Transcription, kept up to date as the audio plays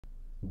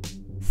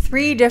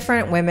Three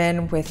different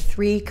women with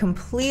three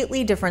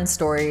completely different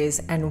stories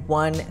and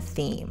one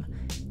theme: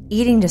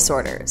 eating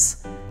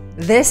disorders.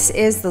 This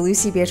is the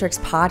Lucy Beatrix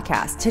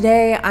podcast.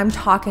 Today, I'm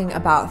talking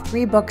about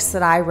three books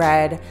that I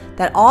read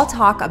that all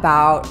talk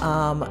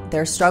about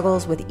their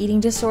struggles with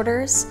eating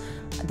disorders.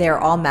 They're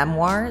all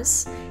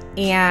memoirs.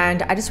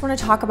 And I just want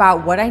to talk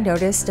about what I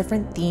noticed,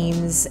 different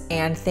themes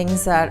and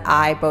things that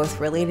I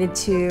both related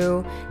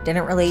to,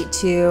 didn't relate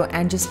to,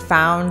 and just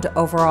found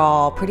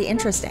overall pretty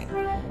interesting.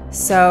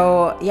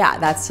 So yeah,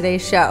 that's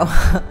today's show.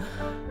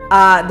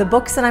 The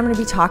books that I'm going to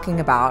be talking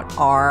about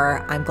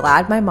are I'm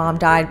Glad My Mom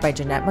Died by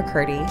Jeanette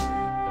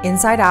McCurdy,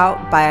 Inside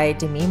Out by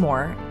Demi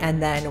Moore, and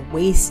then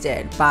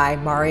Wasted by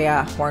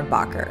Marya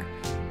Hornbacher.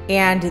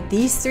 And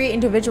these three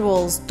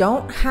individuals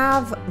don't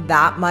have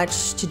that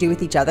much to do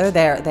with each other.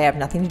 They have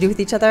nothing to do with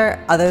each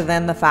other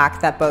than the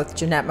fact that both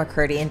Jeanette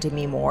McCurdy and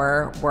Demi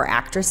Moore were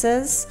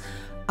actresses.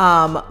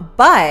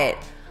 But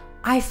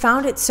I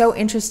found it so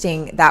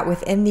interesting that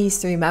within these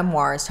three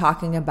memoirs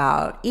talking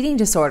about eating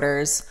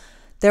disorders,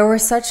 there were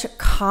such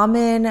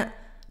common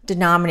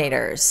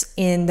denominators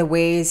in the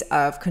ways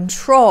of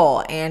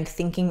control and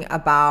thinking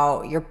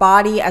about your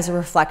body as a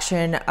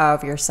reflection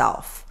of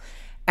yourself.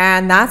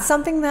 And that's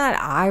something that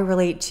I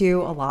relate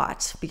to a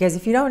lot, because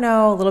if you don't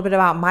know a little bit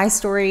about my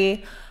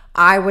story,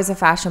 I was a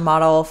fashion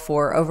model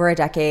for over a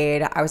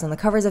decade. I was on the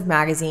covers of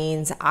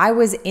magazines. I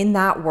was in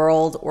that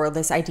world, or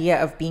this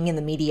idea of being in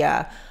the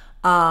media.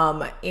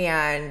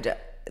 And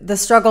the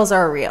struggles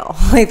are real.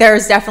 Like,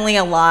 there's definitely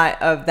a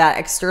lot of that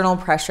external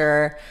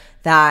pressure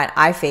that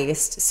I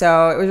faced.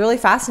 So it was really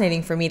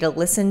fascinating for me to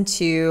listen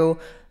to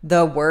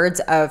the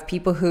words of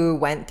people who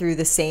went through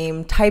the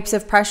same types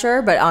of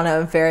pressure, but on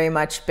a very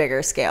much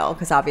bigger scale,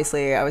 because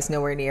obviously I was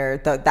nowhere near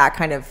that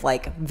kind of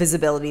like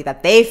visibility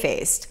that they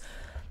faced.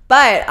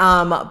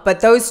 But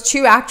those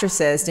two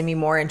actresses, Demi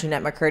Moore and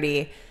Jeanette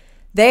McCurdy,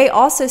 they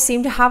also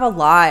seem to have a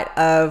lot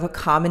of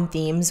common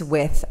themes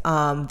with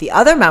the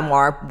other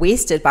memoir,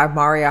 Wasted by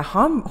Marya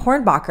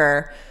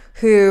Hornbacher,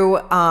 who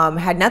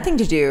had nothing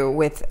to do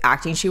with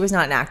acting. She was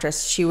not an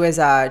actress. She was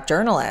a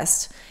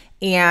journalist.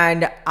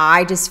 And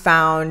I just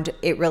found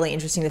it really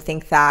interesting to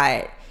think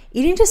that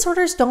eating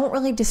disorders don't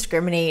really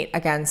discriminate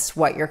against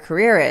what your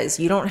career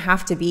is. You don't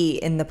have to be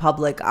in the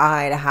public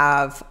eye to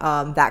have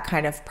that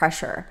kind of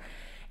pressure.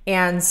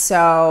 And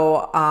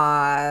so,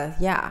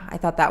 yeah, I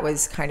thought that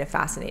was kind of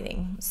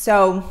fascinating.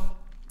 So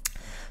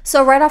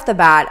right off the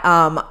bat,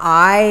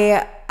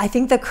 I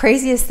think the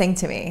craziest thing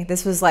to me,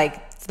 this was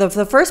like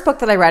the first book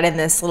that I read in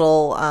this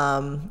little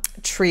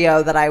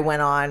trio that I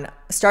went on,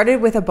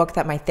 started with a book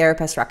that my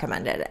therapist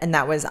recommended, and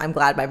that was I'm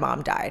Glad My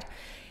Mom Died.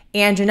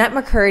 And Jeanette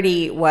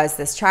McCurdy was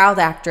this child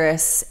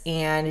actress,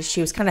 and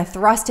she was kind of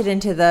thrusted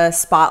into the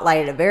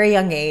spotlight at a very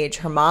young age.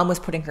 Her mom was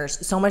putting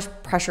so much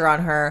pressure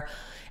on her.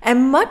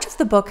 And much of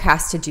the book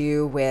has to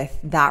do with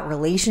that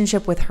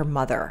relationship with her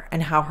mother,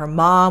 and how her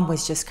mom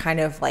was just kind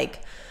of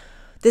like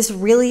this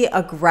really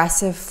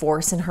aggressive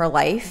force in her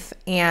life,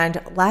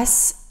 and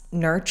less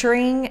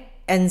nurturing,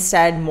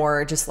 instead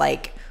more just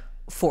like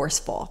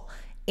forceful.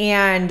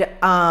 And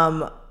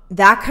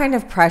that kind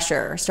of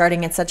pressure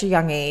starting at such a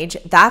young age,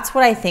 that's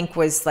what I think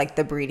was like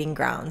the breeding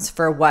grounds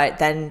for what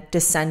then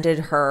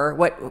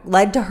what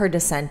led to her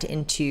descent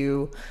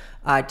into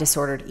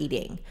disordered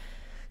eating.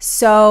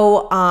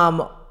 So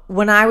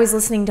when I was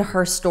listening to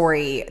her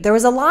story, there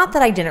was a lot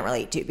that I didn't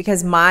relate to,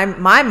 because my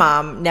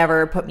mom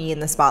never put me in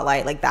the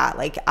spotlight like that.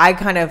 Like, I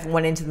kind of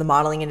went into the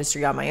modeling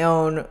industry on my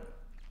own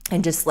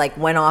and just like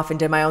went off and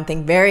did my own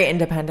thing very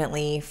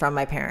independently from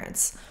my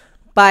parents.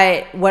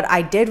 But what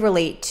I did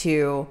relate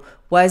to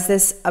was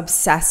this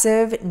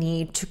obsessive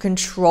need to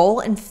control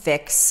and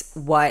fix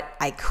what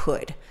I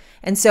could.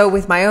 And so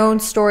with my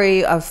own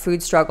story of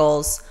food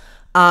struggles,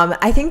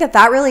 I think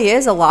that really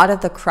is a lot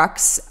of the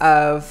crux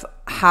of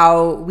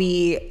how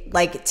we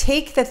like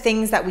take the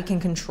things that we can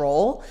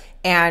control,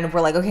 and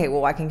we're like, okay,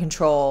 well, I can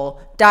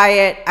control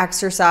diet,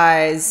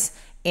 exercise,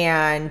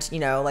 and, you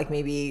know, like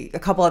maybe a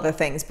couple other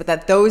things, but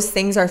that those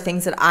things are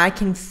things that I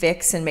can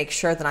fix and make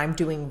sure that I'm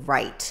doing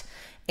right.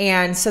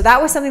 And so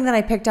that was something that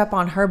I picked up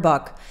on her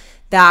book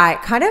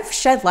that kind of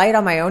shed light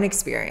on my own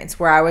experience,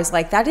 where I was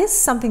like, that is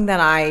something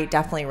that I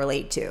definitely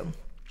relate to.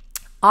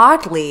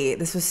 Oddly,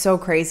 this was so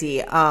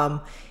crazy.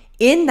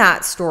 In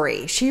that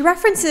story, she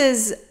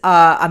references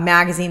a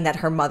magazine that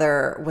her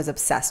mother was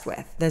obsessed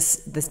with,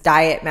 this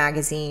diet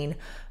magazine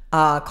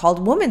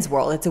called Woman's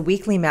World. It's a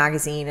weekly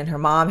magazine, and her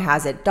mom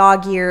has it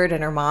dog-eared,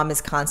 and her mom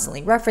is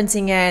constantly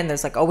referencing it, and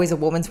there's like always a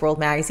Woman's World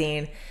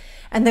magazine.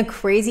 And the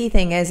crazy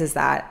thing is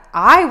that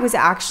I was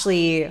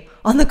actually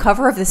on the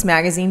cover of this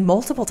magazine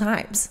multiple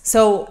times.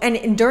 So,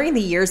 and during the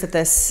years that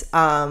this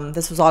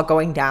was all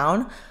going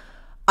down,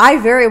 I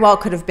very well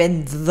could have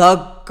been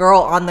the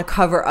girl on the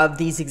cover of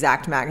these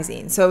exact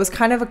magazines. So it was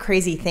kind of a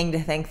crazy thing to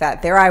think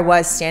that there I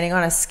was standing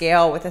on a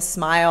scale with a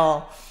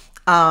smile,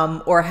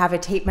 or have a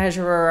tape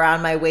measure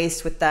around my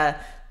waist with the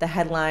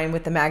headline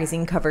with the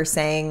magazine cover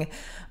saying,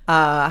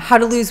 how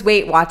to lose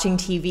weight watching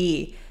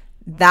TV.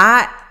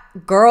 That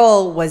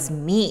girl was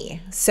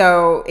me.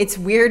 So it's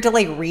weird to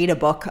like read a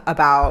book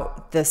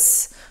about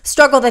this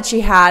struggle that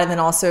she had, and then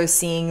also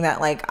seeing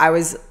that like I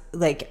was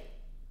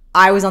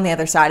on the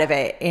other side of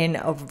it in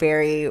a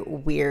very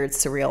weird,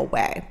 surreal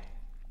way.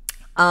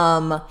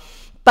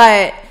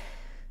 But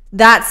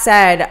that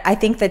said, I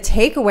think the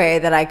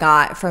takeaway that I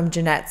got from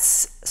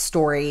Jeanette's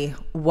story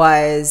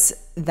was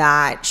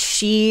that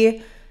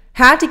she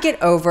had to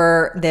get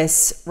over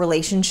this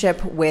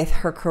relationship with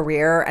her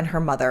career and her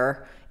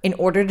mother in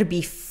order to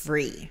be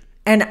free.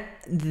 And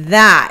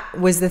that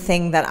was the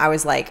thing that I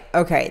was like,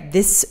 okay,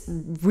 this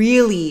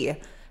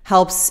really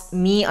helps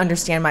me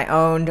understand my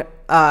own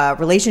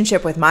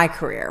relationship with my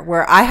career,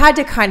 where I had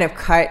to kind of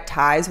cut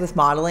ties with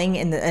modeling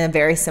in a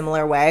very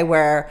similar way,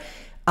 where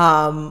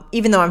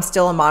even though I'm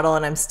still a model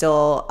and I'm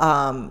still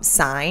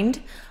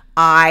signed,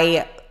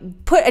 I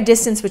put a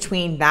distance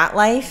between that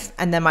life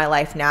and then my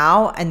life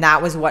now. And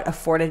that was what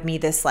afforded me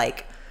this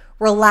like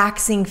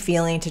relaxing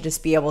feeling to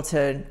just be able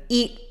to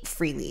eat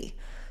freely.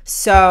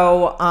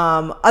 So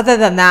other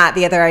than that,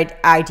 the other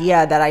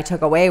idea that I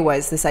took away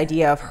was this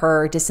idea of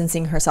her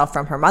distancing herself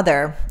from her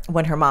mother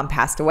when her mom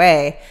passed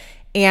away,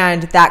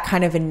 and that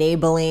kind of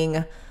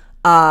enabling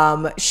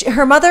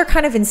her mother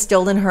kind of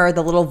instilled in her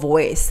the little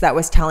voice that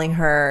was telling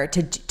her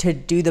to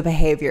do the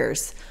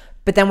behaviors.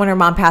 But then when her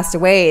mom passed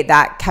away,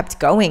 that kept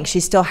going. She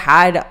still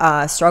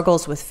had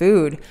struggles with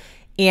food.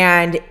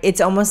 And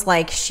it's almost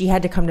like she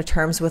had to come to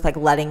terms with like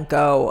letting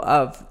go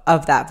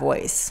of that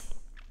voice.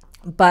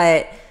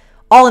 But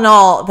all in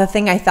all, the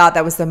thing I thought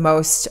that was the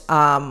most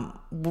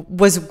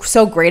was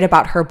so great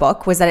about her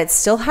book was that it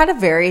still had a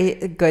very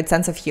good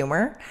sense of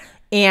humor.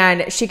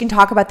 And she can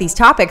talk about these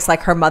topics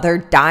like her mother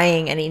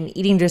dying and an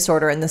eating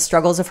disorder and the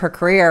struggles of her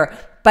career,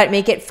 but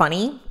make it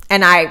funny.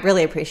 And I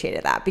really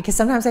appreciated that, because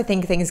sometimes I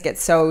think things get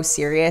so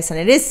serious, and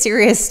it is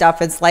serious stuff.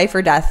 It's life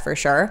or death for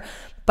sure.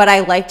 But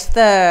I liked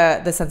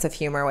the sense of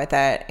humor with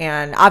it.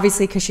 And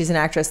obviously, because she's an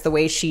actress, the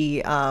way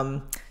she's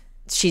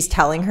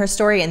telling her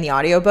story in the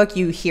audiobook,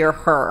 you hear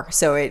her.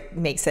 So it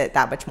makes it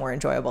that much more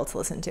enjoyable to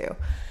listen to.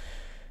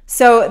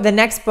 So the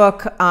next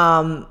book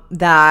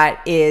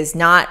that is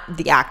not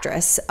the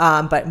actress,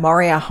 but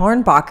Marya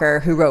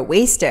Hornbacher, who wrote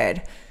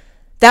Wasted,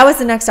 that was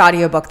the next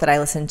audiobook that I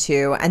listened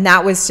to. And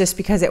that was just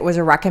because it was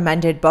a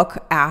recommended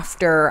book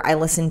after I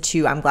listened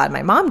to I'm Glad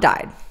My Mom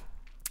Died.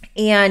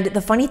 And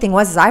the funny thing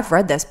was, is I've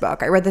read this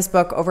book. I read this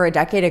book over a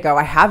decade ago.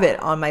 I have it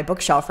on my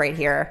bookshelf right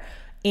here.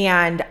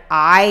 And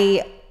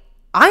I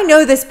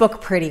know this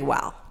book pretty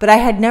well, but I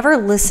had never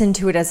listened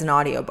to it as an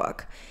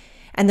audiobook.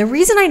 And the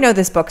reason I know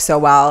this book so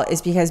well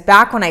is because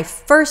back when I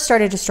first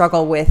started to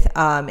struggle with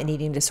an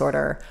eating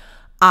disorder,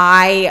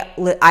 I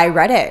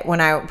read it when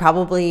I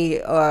probably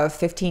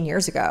 15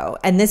 years ago.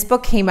 And this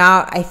book came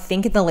out, I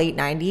think, in the late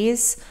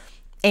 90s.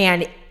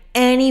 And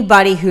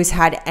anybody who's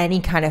had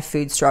any kind of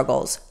food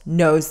struggles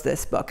knows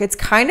this book. It's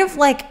kind of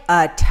like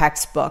a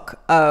textbook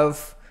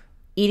of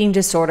eating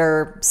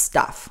disorder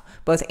stuff,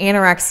 both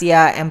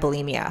anorexia and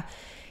bulimia.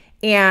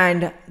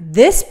 And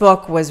this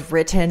book was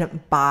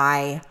written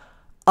by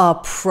a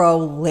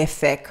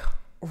prolific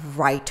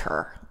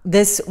writer.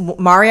 This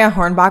Marya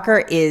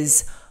Hornbacher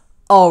is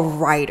a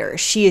writer.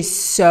 She is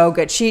so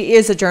good. She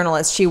is a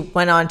journalist. She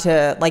went on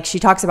to, like, she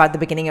talks about the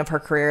beginning of her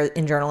career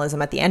in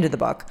journalism at the end of the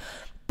book.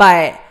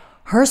 But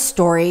her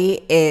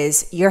story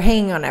is, you're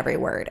hanging on every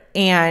word.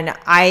 And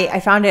I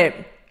found it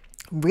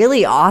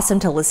really awesome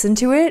to listen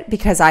to it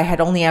because I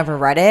had only ever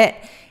read it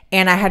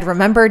and I had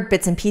remembered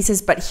bits and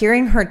pieces, but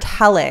hearing her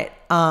tell it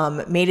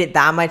made it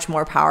that much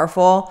more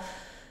powerful.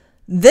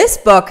 This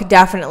book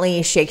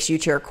definitely shakes you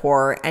to your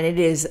core, and it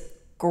is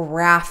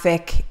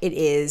graphic. It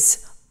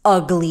is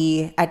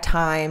ugly at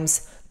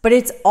times, but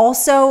it's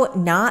also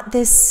not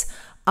this,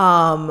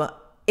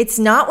 it's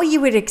not what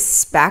you would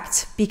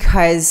expect,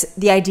 because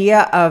the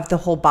idea of the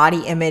whole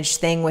body image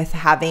thing with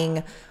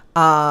having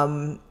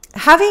to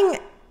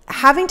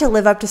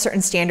live up to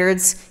certain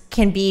standards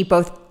can be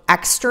both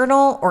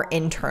external or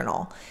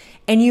internal.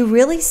 And you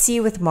really see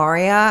with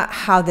Marya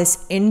how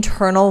this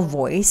internal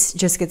voice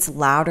just gets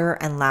louder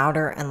and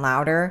louder and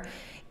louder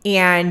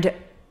and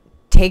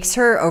takes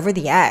her over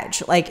the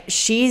edge. Like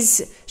she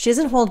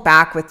doesn't hold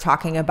back with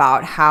talking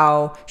about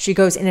how she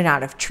goes in and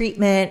out of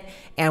treatment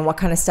and what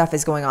kind of stuff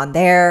is going on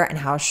there and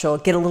how she'll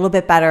get a little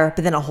bit better,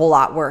 but then a whole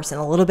lot worse,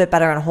 and a little bit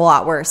better and a whole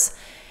lot worse.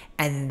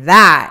 And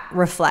that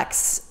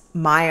reflects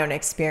my own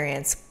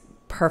experience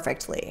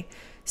perfectly.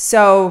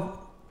 So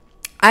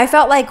I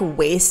felt like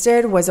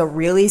Wasted was a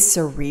really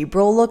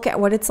cerebral look at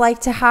what it's like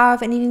to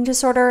have an eating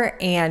disorder.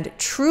 And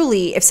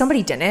truly, if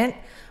somebody didn't,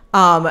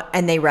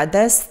 and they read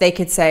this, they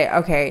could say,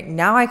 okay,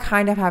 now I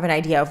kind of have an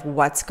idea of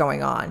what's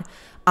going on.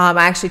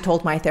 I actually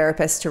told my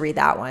therapist to read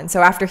that one.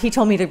 So after he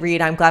told me to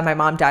read I'm Glad My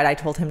Mom Died, I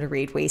told him to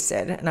read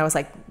Wasted. And I was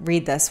like,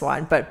 read this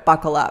one, but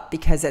buckle up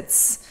because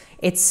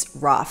it's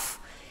rough.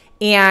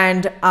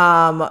 And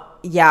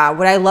yeah,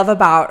 what I love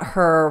about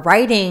her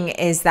writing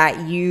is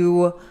that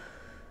you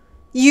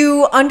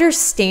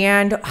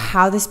understand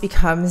how this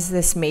becomes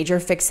this major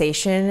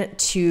fixation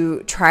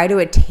to try to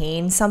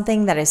attain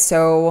something that is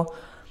so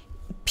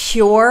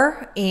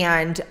pure,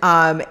 and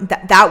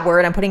that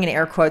word I'm putting in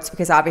air quotes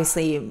because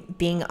obviously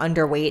being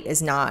underweight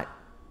is not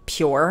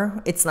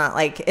pure. It's not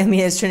like, I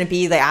mean, it's trying to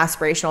be the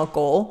aspirational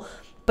goal,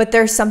 but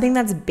there's something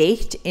that's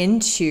baked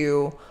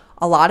into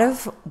a lot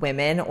of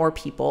women or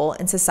people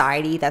in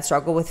society that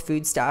struggle with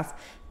food stuff,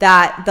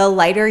 that the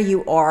lighter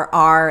you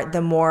are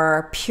the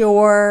more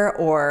pure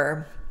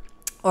or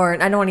I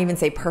don't want to even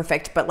say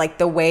perfect, but like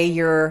the way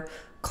you're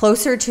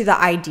closer to the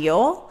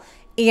ideal.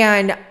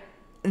 And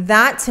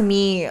that to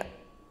me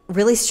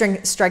really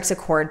strikes a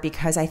chord,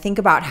 because I think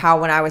about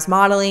how when I was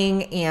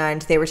modeling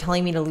and they were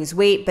telling me to lose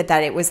weight, but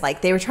that it was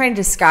like they were trying to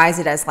disguise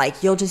it as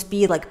like, you'll just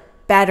be like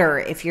better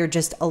if you're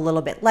just a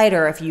little bit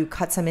lighter, if you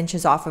cut some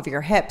inches off of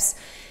your hips.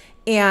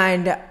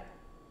 And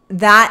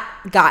that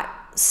got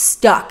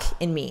stuck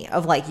in me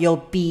of like, you'll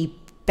be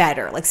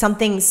better. Like some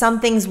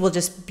things will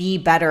just be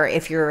better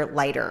if you're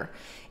lighter.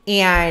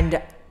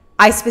 And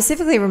I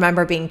specifically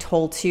remember being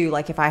told too,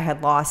 like if I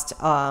had lost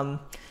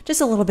just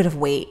a little bit of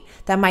weight,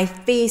 that my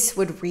face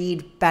would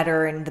read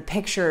better in the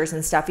pictures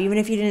and stuff, even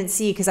if you didn't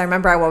see. Because I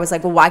remember I was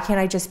like, well, why can't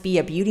I just be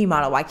a beauty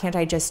model? Why can't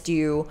I just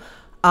do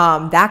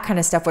that kind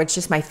of stuff where it's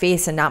just my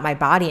face and not my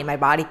body, and my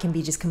body can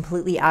be just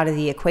completely out of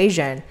the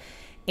equation?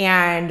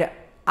 And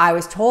I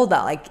was told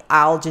that like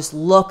I'll just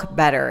look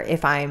better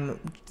if I'm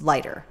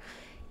lighter.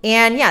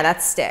 And yeah,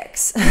 that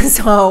sticks.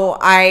 So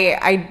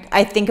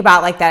I think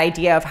about like that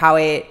idea of how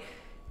it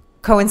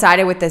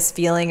coincided with this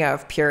feeling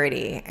of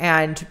purity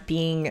and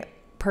being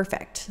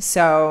perfect.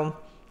 So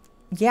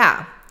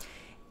yeah.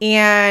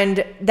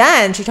 And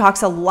then she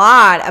talks a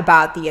lot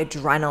about the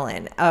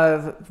adrenaline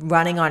of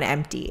running on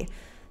empty.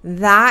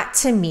 That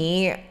to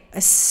me,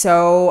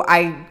 so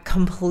I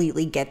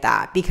completely get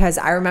that, because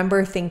I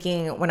remember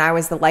thinking when I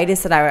was the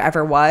lightest that I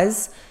ever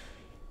was,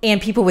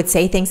 and people would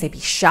say things, they'd be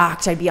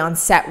shocked. I'd be on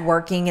set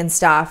working and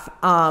stuff.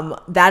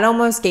 That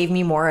almost gave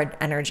me more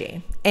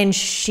energy. And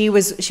she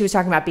was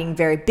talking about being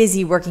very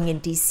busy working in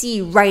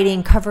DC,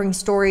 writing, covering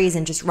stories,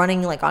 and just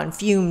running like on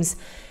fumes.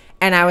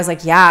 And I was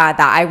like, yeah,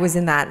 that I was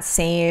in that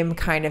same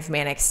kind of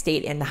manic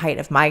state in the height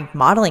of my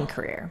modeling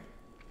career.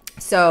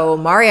 So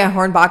Marya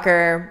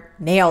Hornbacher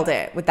nailed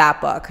it with that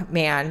book,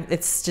 man.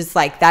 It's just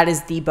like, that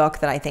is the book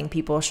that I think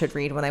people should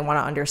read when they want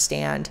to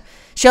understand.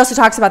 She also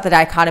talks about the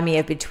dichotomy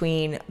of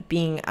between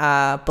being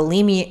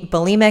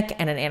bulimic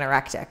and an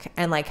anorectic,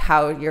 and like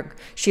how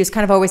she was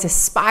kind of always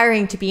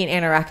aspiring to be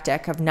an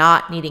anorectic of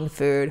not needing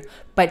food,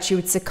 but she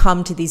would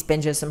succumb to these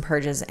binges and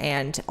purges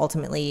and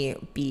ultimately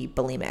be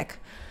bulimic.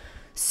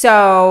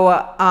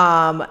 So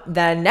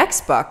the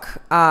next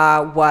book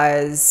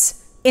was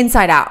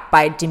Inside Out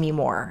by Demi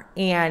Moore.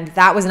 And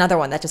that was another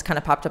one that just kind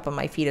of popped up on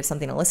my feed of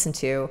something to listen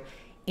to.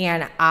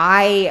 And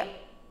I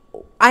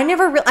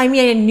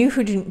knew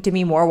who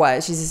Demi Moore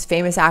was. She's this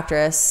famous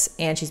actress,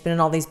 and she's been in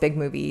all these big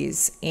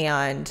movies.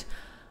 And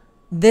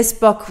this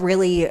book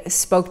really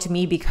spoke to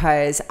me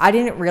because I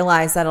didn't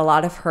realize that a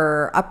lot of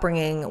her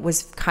upbringing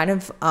was kind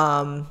of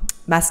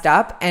messed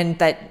up, and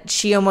that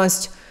she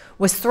almost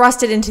was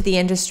thrusted into the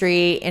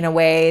industry in a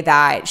way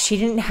that she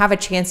didn't have a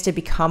chance to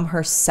become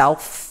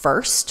herself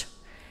first.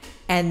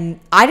 And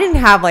I didn't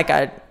have like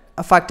a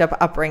fucked up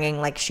upbringing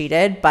like she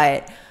did,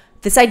 but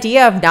this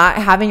idea of not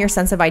having your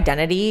sense of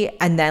identity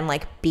and then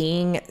like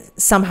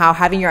somehow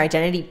having your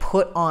identity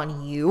put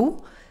on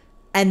you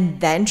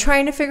and then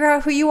trying to figure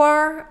out who you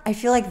are, I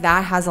feel like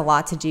that has a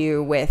lot to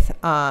do with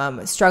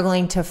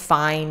struggling to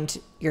find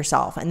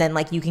yourself. And then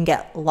like you can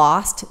get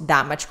lost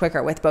that much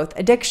quicker with both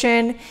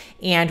addiction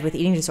and with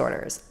eating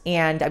disorders.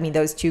 And I mean,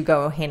 those two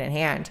go hand in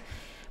hand.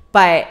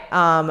 But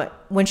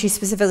when she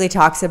specifically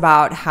talks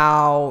about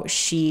how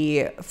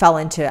she fell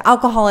into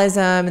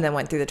alcoholism and then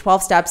went through the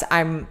 12 steps,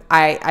 I've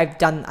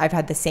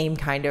had the same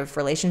kind of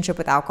relationship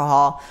with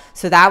alcohol.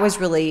 So that was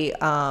really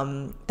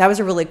that was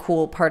a really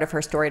cool part of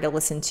her story to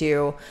listen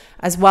to,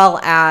 as well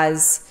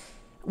as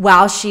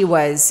while she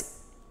was,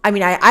 I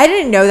mean, I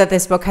didn't know that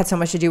this book had so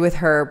much to do with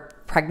her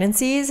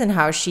pregnancies and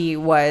how she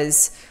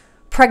was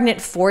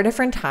pregnant 4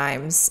 different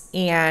times,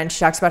 and she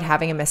talks about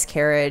having a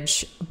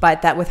miscarriage,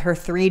 but that with her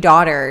 3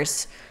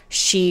 daughters,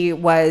 she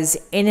was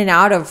in and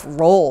out of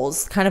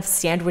roles, kind of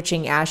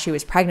sandwiching as she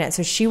was pregnant.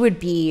 So she would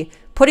be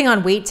putting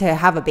on weight to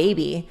have a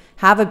baby,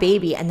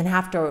 and then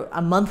have to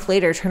a month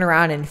later turn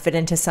around and fit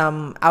into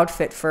some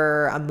outfit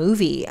for a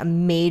movie, a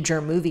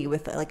major movie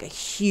with like a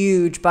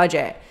huge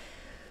budget.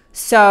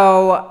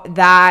 So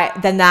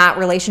that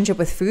relationship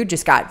with food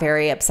just got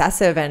very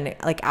obsessive and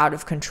like out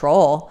of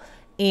control.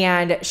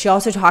 And she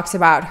also talks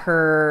about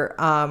her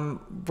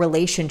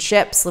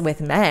relationships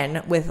with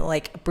men, with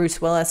like Bruce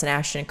Willis and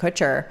Ashton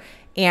Kutcher,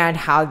 and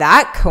how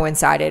that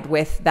coincided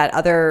with that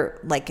other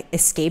like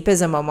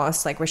escapism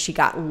almost, like where she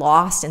got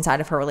lost inside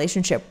of her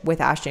relationship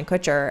with Ashton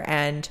Kutcher.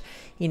 And,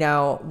 you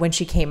know, when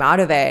she came out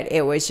of it,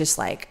 it was just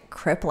like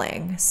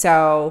crippling.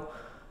 So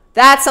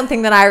that's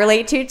something that I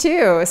relate to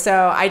too.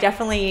 So I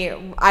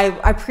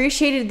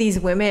appreciated these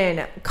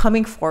women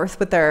coming forth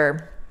with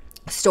their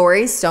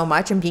stories so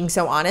much and being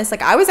so honest.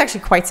 Like, I was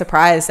actually quite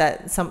surprised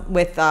that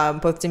with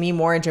both Demi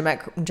Moore and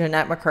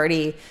Jeanette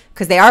McCurdy,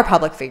 because they are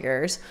public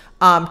figures,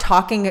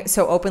 talking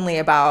so openly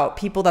about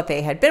people that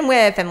they had been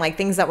with and like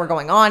things that were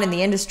going on in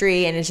the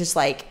industry. And it's just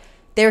like,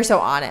 they're so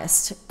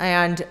honest,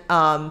 and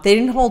they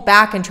didn't hold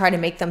back and try to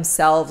make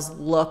themselves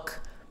look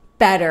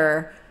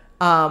better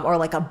or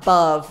like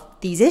above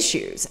these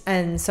issues.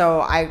 And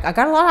so I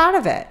got a lot out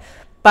of it.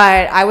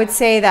 But I would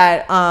say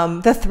that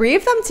the three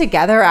of them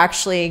together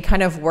actually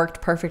kind of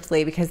worked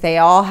perfectly, because they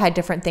all had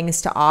different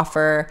things to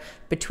offer,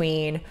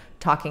 between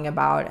talking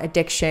about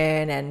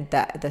addiction and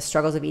the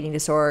struggles of eating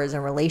disorders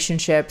and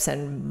relationships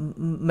and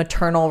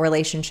maternal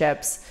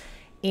relationships.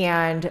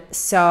 And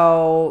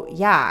so,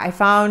 yeah, I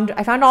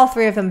found all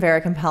three of them very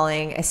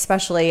compelling,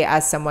 especially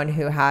as someone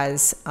who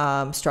has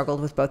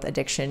struggled with both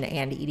addiction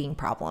and eating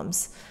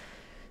problems.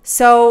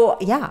 So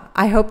yeah,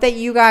 I hope that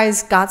you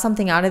guys got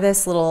something out of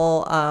this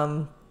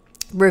little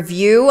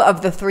review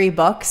of the three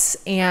books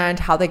and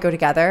how they go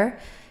together.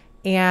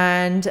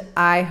 And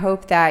I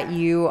hope that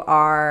you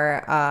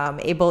are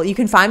you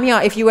can find me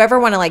on, if you ever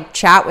want to like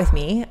chat with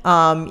me,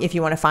 if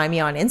you want to find me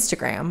on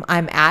Instagram,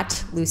 I'm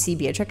at Lucy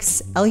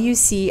Beatrix,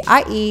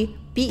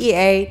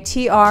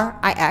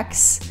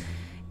 LucieBeatrix.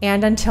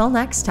 And until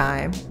next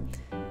time,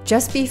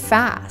 just be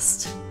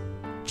fast,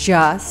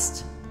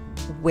 just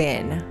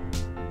win.